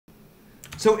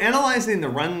So analyzing the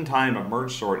runtime of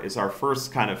merge sort is our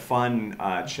first kind of fun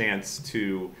chance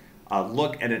to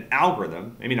look at an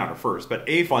algorithm, maybe not our first, but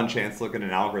a fun chance to look at an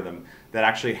algorithm that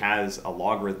actually has a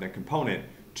logarithmic component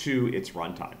to its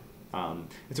runtime. And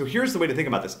so here's the way to think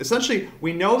about this. Essentially,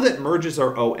 we know that merges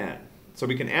are O(n). So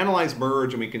we can analyze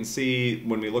merge and we can see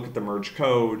when we look at the merge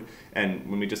code and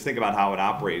when we just think about how it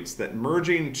operates that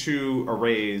merging two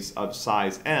arrays of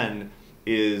size n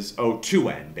is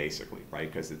O2n basically,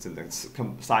 right? Because it's in the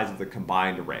size of the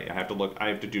combined array. I have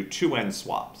to do 2n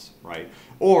swaps, right?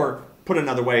 Or put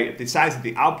another way, if the size of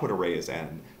the output array is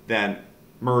n, then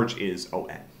merge is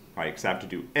O(n), right? Because I have to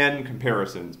do n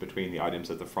comparisons between the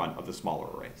items at the front of the smaller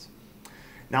arrays.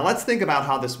 Now let's think about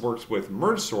how this works with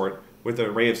merge sort with an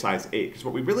array of size 8. Because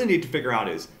what we really need to figure out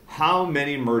is how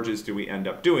many merges do we end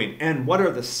up doing and what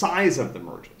are the size of the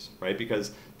merges, right?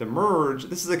 Because the merge,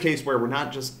 this is a case where we're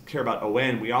not just care about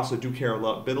O(n), we also do care a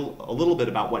little bit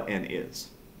about what n is.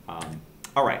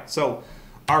 All right, so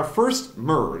our first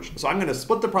merge, so I'm going to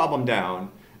split the problem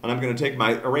down and I'm going to take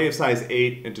my array of size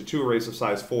 8 into 2 arrays of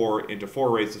size 4 into 4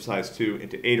 arrays of size 2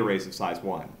 into 8 arrays of size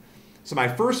 1. So my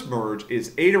first merge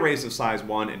is 8 arrays of size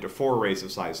 1 into 4 arrays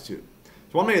of size 2.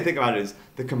 So one way to think about it is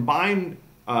the combined,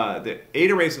 the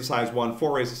 8 arrays of size 1,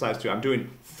 4 arrays of size 2, I'm doing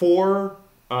 4,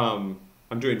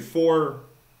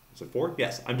 is it 4?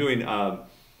 Yes, I'm doing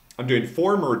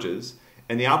 4 merges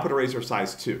and the output arrays are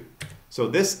size 2. So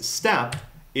this step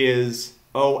is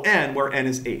O(n), where n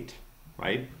is 8,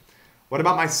 right? What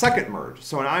about my second merge?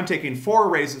 So now I'm taking 4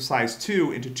 arrays of size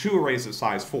 2 into 2 arrays of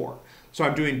size 4. So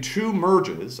I'm doing 2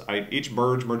 merges. Each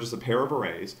merge merges a pair of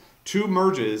arrays. 2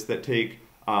 merges that take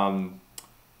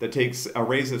that takes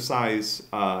arrays of size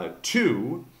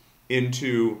 2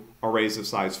 into arrays of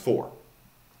size 4.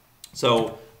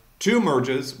 So 2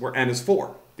 merges where n is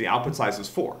 4. The output size is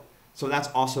 4. So that's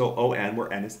also O(n),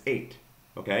 where n is 8.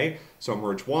 Okay, so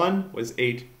merge 1 was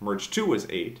 8, merge 2 was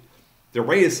 8. The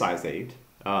array is size 8.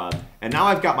 And now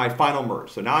I've got my final merge.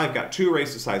 So now I've got 2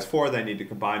 arrays of size 4 that I need to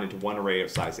combine into 1 array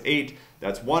of size 8.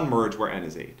 That's 1 merge where n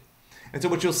is 8. And so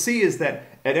what you'll see is that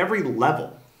at every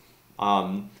level,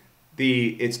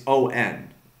 it's O(n)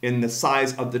 in the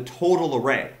size of the total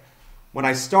array. When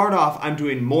I start off, I'm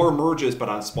doing more merges but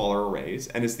on smaller arrays.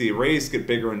 And as the arrays get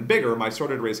bigger and bigger, my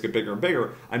sorted arrays get bigger and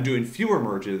bigger, I'm doing fewer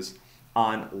merges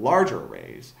on larger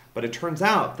arrays. But it turns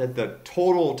out that the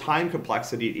total time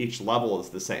complexity at each level is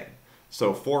the same.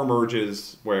 So 4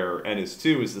 merges where n is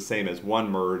 2 is the same as 1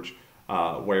 merge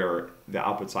where the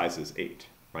output size is 8,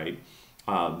 right?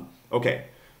 Okay,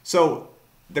 so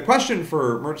the question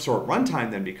for merge sort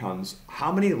runtime then becomes,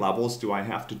 how many levels do I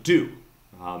have to do?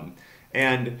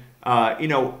 You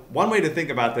know, one way to think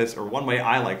about this, or one way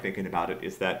I like thinking about it,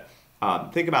 is that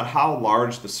think about how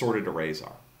large the sorted arrays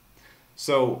are.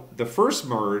 So the first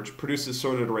merge produces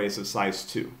sorted arrays of size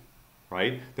 2,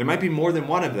 right? There might be more than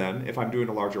one of them if I'm doing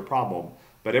a larger problem,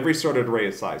 but every sorted array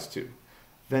is size 2.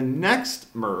 The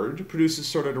next merge produces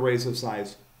sorted arrays of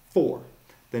size 4.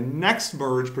 The next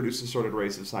merge produces sorted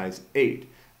arrays of size 8.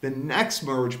 The next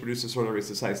merge produces sorted arrays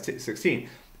of size 16.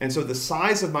 And so the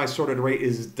size of my sorted array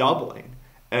is doubling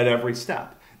at every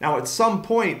step. Now at some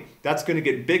point, that's going to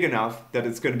get big enough that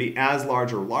it's going to be as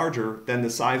large or larger than the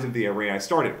size of the array I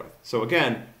started with. So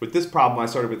again, with this problem, I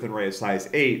started with an array of size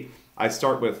 8. I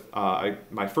start with,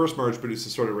 my first merge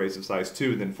produces sorted arrays of size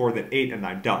 2, then 4, then 8, and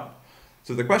I'm done.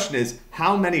 So the question is,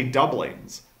 how many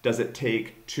doublings does it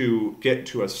take to get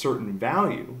to a certain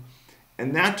value?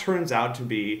 And that turns out to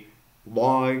be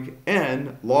log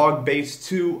n, log base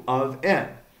 2 of n.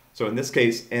 So in this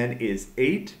case, n is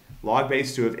 8. Log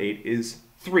base 2 of 8 is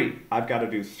 3. I've got to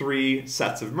do 3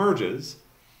 sets of merges.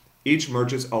 Each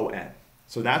merge is O(n).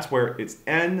 So that's where it's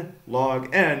n log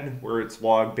n, where it's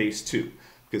log base 2.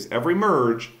 Because every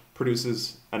merge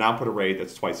produces an output array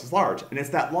that's twice as large. And it's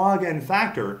that log n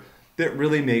factor that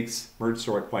really makes merge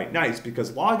sort quite nice,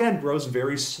 because log n grows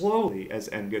very slowly as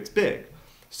n gets big.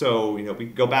 So, you know, we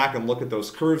can go back and look at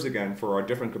those curves again for our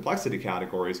different complexity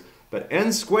categories, but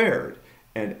n squared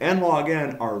and n log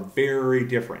n are very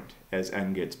different as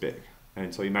n gets big.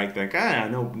 And so you might think,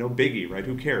 no biggie, right?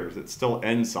 Who cares? It's still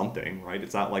n something, right?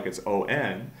 It's not like it's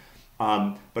O(n).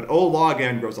 But O log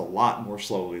n grows a lot more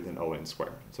slowly than O(n)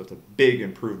 squared. So it's a big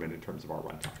improvement in terms of our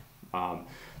runtime.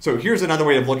 So here's another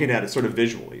way of looking at it sort of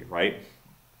visually, right?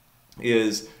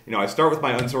 Is, you know, I start with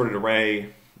my unsorted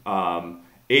array,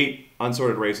 8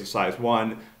 unsorted arrays of size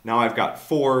 1. Now I've got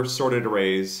 8 sorted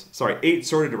arrays of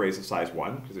size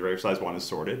 1, because the array of size 1 is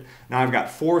sorted. Now I've got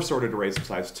 4 sorted arrays of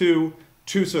size 2,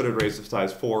 2 sorted arrays of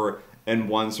size 4, and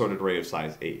 1 sorted array of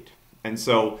size 8. And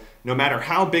so no matter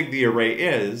how big the array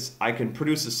is, I can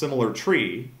produce a similar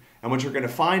tree, And what you're going to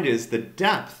find is the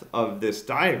depth of this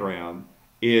diagram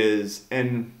is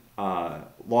n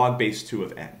log base 2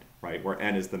 of n, right? Where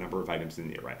n is the number of items in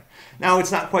the array. Now,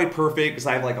 it's not quite perfect because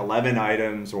I have like 11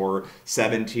 items or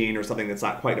 17 or something that's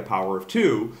not quite a power of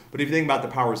 2. But if you think about the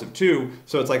powers of 2,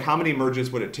 so it's like how many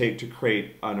merges would it take to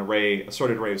create an array, a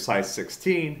sorted array of size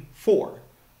 16? 4.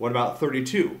 What about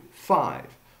 32? 5.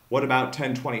 What about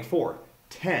 1024?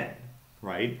 10,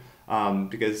 right?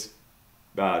 Because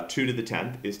 2 to the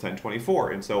 10th is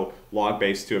 1024. And so log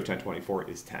base 2 of 1024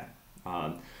 is 10.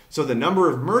 So the number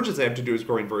of merges I have to do is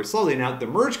growing very slowly. Now, the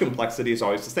merge complexity is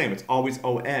always the same. It's always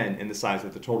on in the size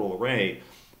of the total array.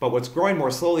 But what's growing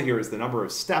more slowly here is the number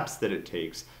of steps that it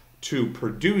takes to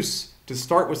produce, to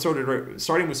start with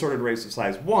starting with sorted arrays of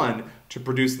size 1 to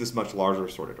produce this much larger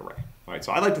sorted array. All right,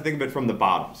 so I like to think of it from the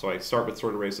bottom. So I start with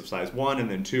sorted arrays of size 1,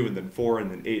 and then 2, and then 4, and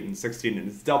then 8, and 16, and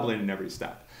it's doubling in every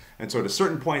step. And so at a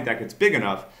certain point, that gets big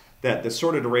enough that the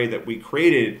sorted array that we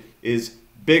created is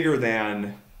bigger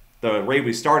than the array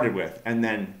we started with, and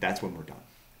then that's when we're done.